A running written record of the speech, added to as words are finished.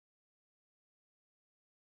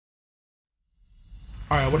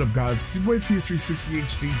Alright, what up guys, it's your boy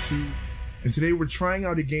PS360HD2, and today we're trying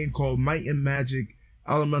out a game called Might and Magic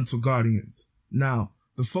Elemental Guardians. Now,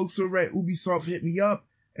 the folks over at Ubisoft hit me up,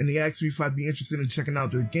 and they asked me if I'd be interested in checking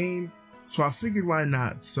out their game, so I figured why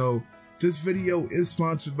not. So, this video is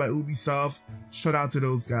sponsored by Ubisoft. Shout out to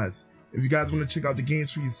those guys. If you guys want to check out the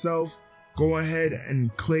games for yourself, go ahead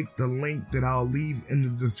and click the link that I'll leave in the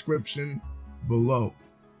description below.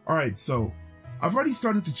 Alright, so, I've already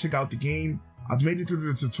started to check out the game. I've made it through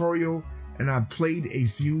the tutorial and I've played a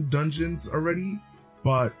few dungeons already,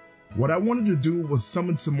 but what I wanted to do was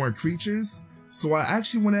summon some more creatures, so I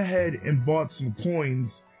actually went ahead and bought some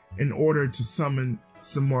coins in order to summon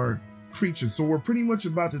some more creatures. So we're pretty much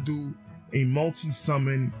about to do a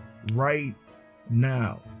multi-summon right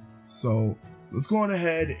now. So let's go on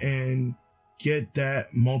ahead and get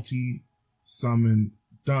that multi-summon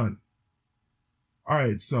done.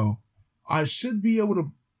 Alright, so I should be able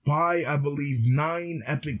to buy, I believe, 9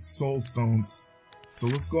 epic soul stones. So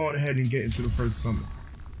let's go on ahead and get into the first summon.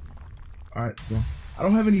 Alright, so I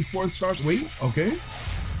don't have any 4 stars. Wait, okay.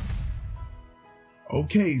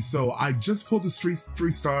 Okay, so I just pulled this 3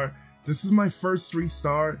 star. This is my first 3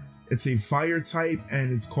 star. It's a fire type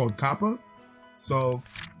and it's called Kappa. So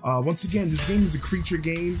once again, this game is a creature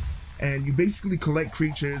game and you basically collect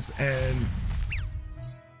creatures and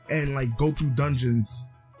like go through dungeons.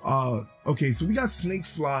 Okay, so we got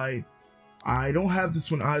Snakefly. I don't have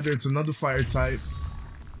this one either. It's another fire type.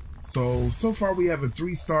 So far we have a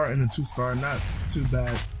 3 star and a 2 star. Not too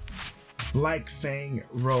bad. Black Fang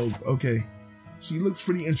Rogue. Okay, she looks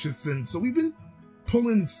pretty interesting. So we've been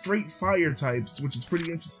pulling straight fire types, which is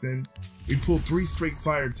pretty interesting. We pulled 3 straight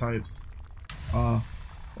fire types.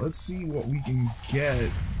 Let's see what we can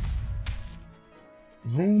get.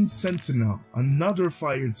 Rune Sentinel, another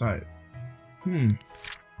fire type.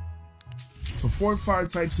 So 4 fire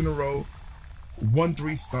types in a row, 1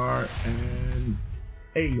 3 star, and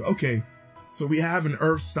okay. So we have an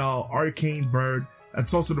Earth style Arcane Bird.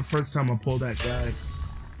 That's also the first time I pulled that guy.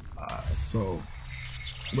 So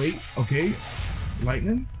wait, okay,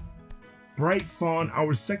 Lightning, Bright Fawn,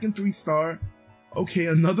 our second 3 star. Okay,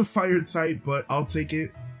 another fire type, but I'll take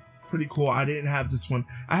it. Pretty cool. I didn't have this one.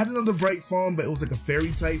 I had another Bright Fawn, but it was like a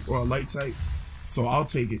fairy type or a light type, so I'll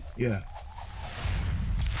take it. Yeah.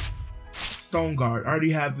 Stone Guard. I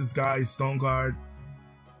already have this guy, Stone Guard.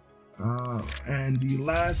 And the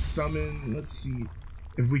last summon, let's see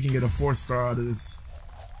if we can get a 4 star out of this.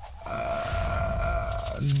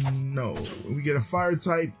 No. We get a fire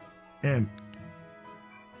type, Imp.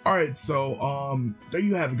 Alright, so there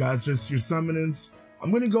you have it guys, just your summonings.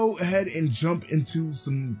 I'm gonna go ahead and jump into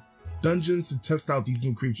some dungeons to test out these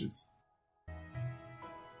new creatures.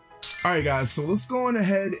 Alright guys, so let's go on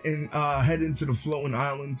ahead and head into the floating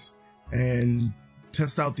islands and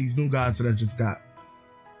test out these new guys that I just got.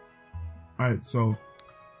 Alright, so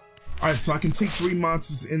I can take 3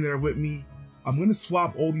 monsters in there with me. I'm gonna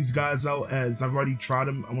swap all these guys out as I've already tried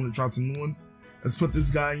them. I want to try some new ones. Let's put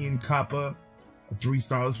this guy in Kappa, a 3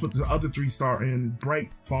 star. Let's put the other 3 star in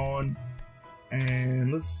Bright Fawn.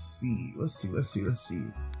 And let's see.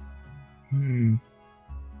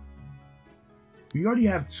 We already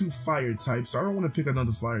have 2 fire types, so I don't want to pick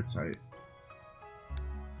another fire type.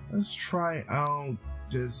 Let's try out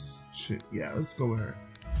this chick. Yeah, let's go with her.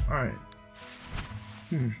 Alright.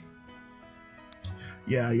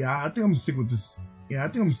 Yeah, I think I'm gonna stick with this. Yeah, I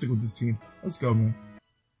think I'm gonna stick with this team. Let's go, man.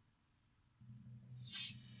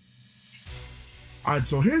 Alright,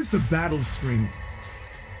 so here's the battle screen.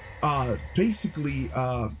 Basically,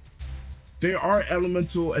 there are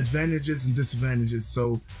elemental advantages and disadvantages.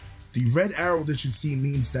 So the red arrow that you see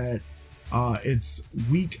means that it's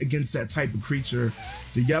weak against that type of creature.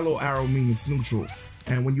 The yellow arrow means it's neutral,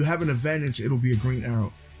 and when you have an advantage, it'll be a green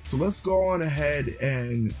arrow. So let's go on ahead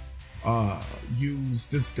and use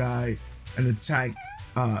this guy and attack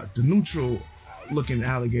the neutral looking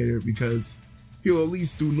alligator, because he'll at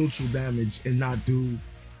least do neutral damage and not do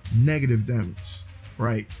negative damage.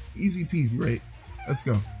 Right, easy peasy, right? Let's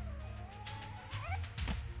go.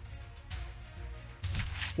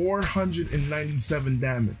 497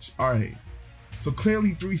 damage. Alright, so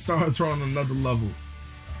clearly 3 stars are on another level.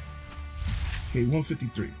 Okay,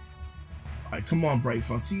 153. Alright, come on, Bright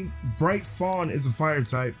Fawn. See, Bright Fawn is a fire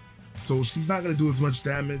type, so she's not gonna do as much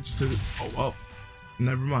damage to the, oh well,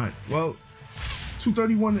 never mind. Well,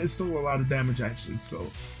 231 is still a lot of damage actually, so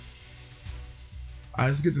alright,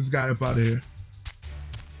 let's get this guy up out of here.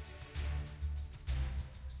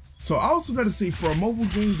 So I also gotta say, for a mobile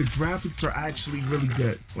game, the graphics are actually really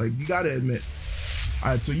good. Like, you gotta admit.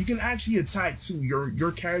 Alright, so you can actually attack too.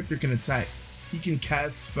 Your character can attack. He can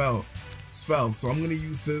cast spells. So I'm gonna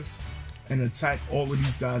use this and attack all of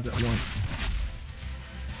these guys at once.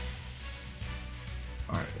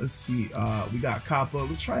 Alright, let's see. We got Kappa.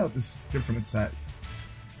 Let's try out this different attack.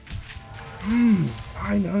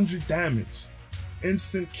 900 damage.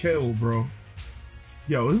 Instant kill, bro.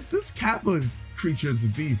 Yo, this Kappa creature is a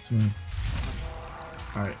beast, man.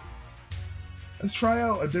 Alright. Let's try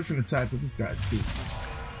out a different attack with this guy, too.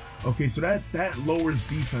 Okay, so that lowers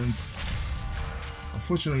defense.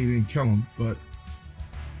 Unfortunately, it didn't kill him, but...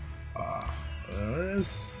 let's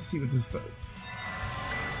see what this does.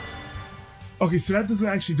 Okay, so that doesn't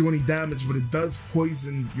actually do any damage, but it does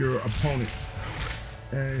poison your opponent.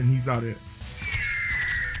 And he's out here.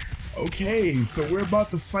 Okay, so we're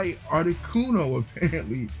about to fight Articuno,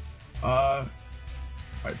 apparently. Alright,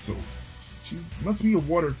 so she must be a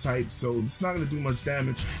water type, so it's not going to do much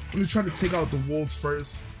damage. I'm going to try to take out the wolves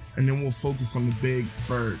first, and then we'll focus on the big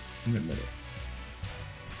bird in the middle.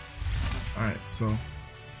 Alright, so...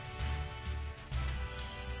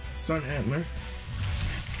 Sun Antler.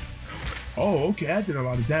 Oh, okay, that did a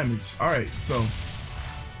lot of damage. Alright, so...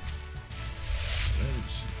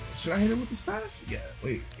 Should I hit it with the staff? Yeah,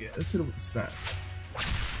 wait, yeah, let's hit it with the staff.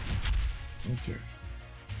 Okay.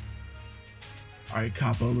 Alright,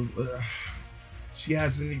 Kappa. She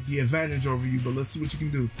has the advantage over you, but let's see what you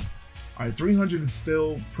can do. Alright, 300 is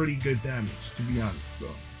still pretty good damage, to be honest, so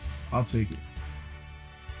I'll take it.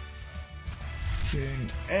 Okay,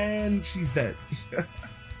 and she's dead.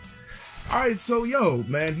 Alright, so yo,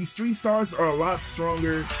 man, these 3 stars are a lot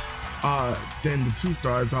stronger than the 2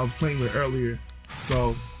 stars I was playing with earlier.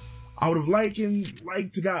 So I would have liked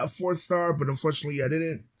to got a 4-star, but unfortunately I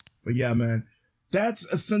didn't. But yeah, man,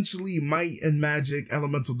 that's essentially Might and Magic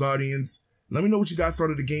Elemental Guardians. Let me know what you guys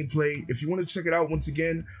thought of the gameplay. If you want to check it out, once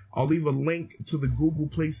again, I'll leave a link to the Google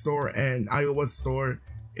Play Store and iOS Store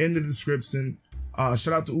in the description.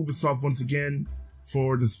 Shout out to Ubisoft once again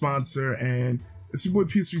for the sponsor, and it's your boy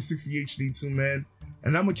PS360 HD2, man,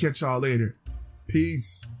 and I'm gonna catch y'all later.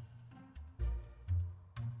 Peace.